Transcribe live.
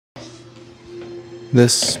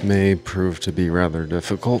This may prove to be rather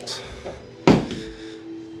difficult.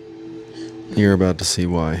 You're about to see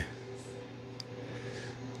why.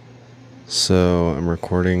 So I'm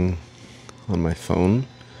recording on my phone.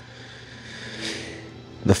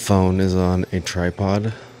 The phone is on a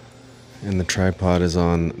tripod, and the tripod is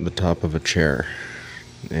on the top of a chair.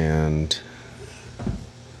 And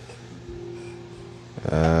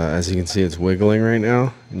as you can see, it's wiggling right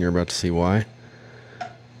now, and you're about to see why.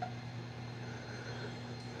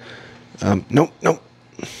 Nope.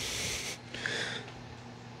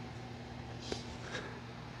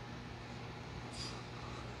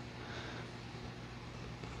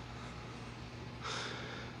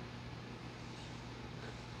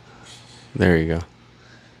 There you go.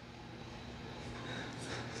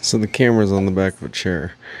 So the camera's on the back of a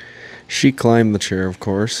chair. She climbed the chair, of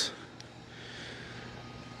course.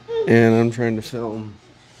 And I'm trying to film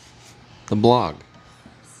the blog.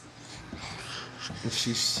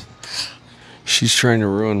 She's trying to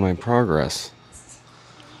ruin my progress.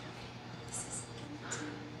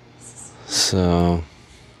 So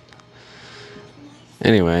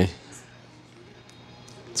anyway,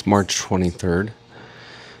 it's March 23rd,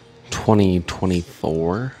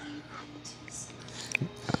 2024.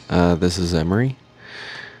 This is Emery.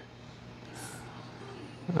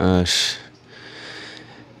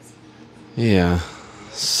 Yeah.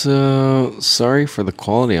 So sorry for the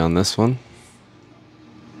quality on this one,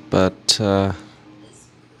 but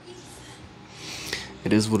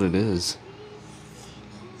it is what it is.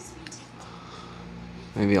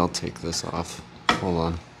 Maybe I'll take this off. Hold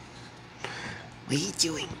on. What are you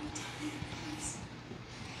doing?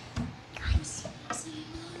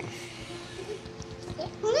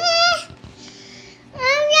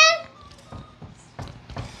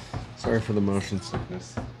 Sorry for the motion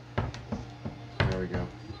sickness. There we go.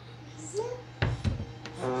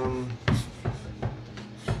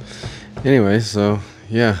 Anyway, so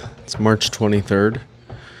yeah, it's March 23rd.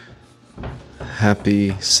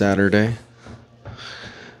 Happy Saturday.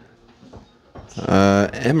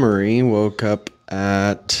 Emery woke up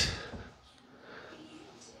at...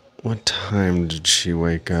 What time did she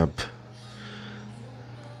wake up?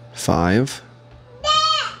 5?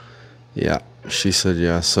 Yeah, she said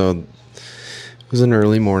yeah. So it was an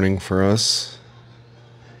early morning for us.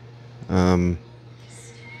 Other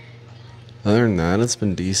than that, it's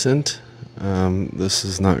been decent. This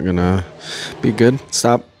is not gonna be good.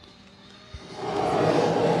 Stop.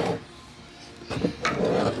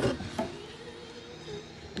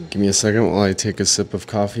 Give me a second while I take a sip of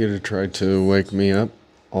coffee to try to wake me up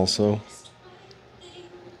also.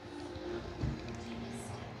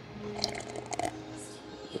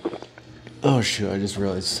 Oh shoot, I just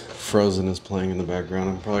realized Frozen is playing in the background.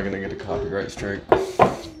 I'm probably gonna get a copyright strike.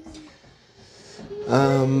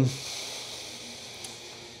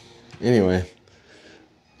 Anyway,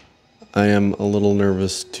 I am a little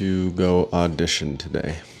nervous to go audition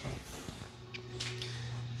today.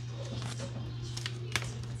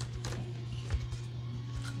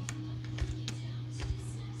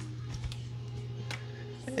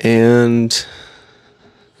 And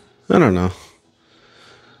I don't know.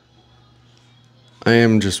 I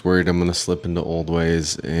am just worried I'm going to slip into old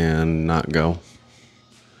ways and not go.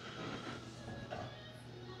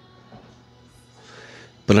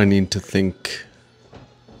 But I need to think.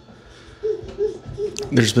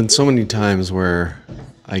 There's been so many times where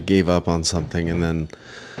I gave up on something and then...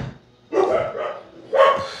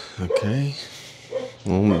 Okay.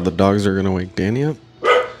 Well, the dogs are going to wake Danny up.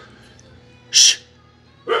 Shh.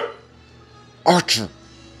 Archer.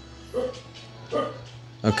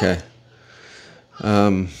 Okay.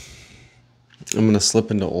 I'm going to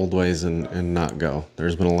slip into old ways and not go.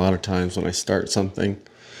 There's been a lot of times when I start something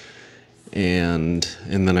and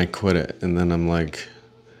then I quit it, and then I'm like,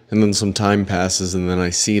 and then some time passes and then I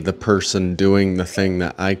see the person doing the thing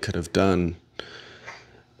that I could have done,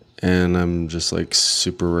 and I'm just like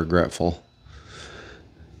super regretful.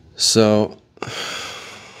 So I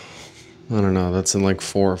don't know, that's in like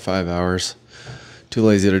 4 or 5 hours. Too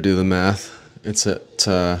lazy to do the math. It's at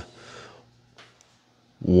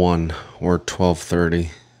 1 or 12:30.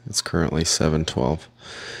 It's currently 7:12.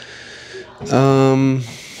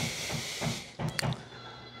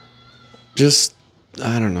 Just,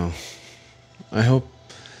 I don't know. I hope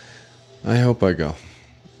I go.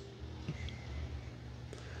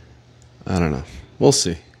 I don't know. We'll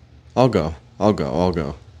see. I'll go.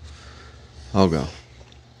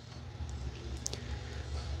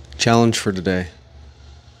 Challenge for today.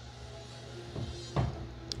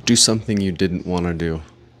 Do something you didn't want to do,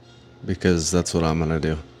 because that's what I'm going to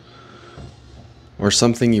do. Or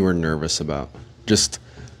something you were nervous about. Just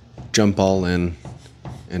jump all in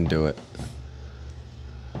and do it.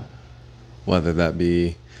 Whether that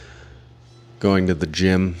be going to the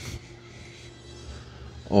gym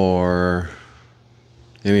or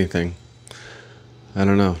anything. I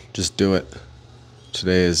don't know. Just do it.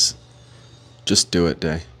 Today is just do it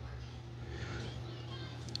day.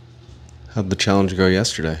 How'd the challenge go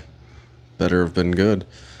yesterday? Better have been good.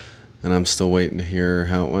 And I'm still waiting to hear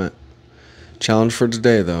how it went. Challenge for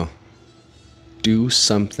today, though. Do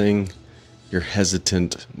something you're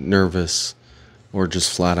hesitant, nervous, or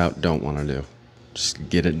just flat out don't want to do. Just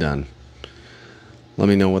get it done. Let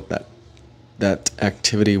me know what that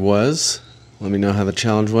activity was. Let me know how the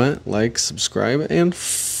challenge went. Like, subscribe, and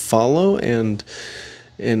follow, and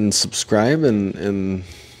subscribe, and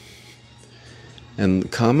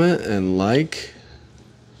comment and like.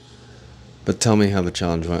 But tell me how the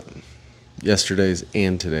challenge went. Yesterday's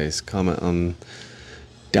and today's. Comment on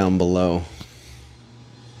down below.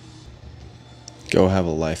 Go have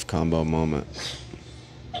a life combo moment.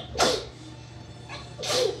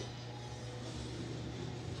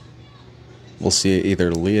 We'll see you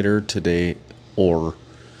either later today or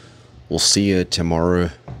we'll see you tomorrow.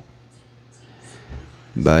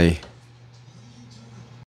 Bye.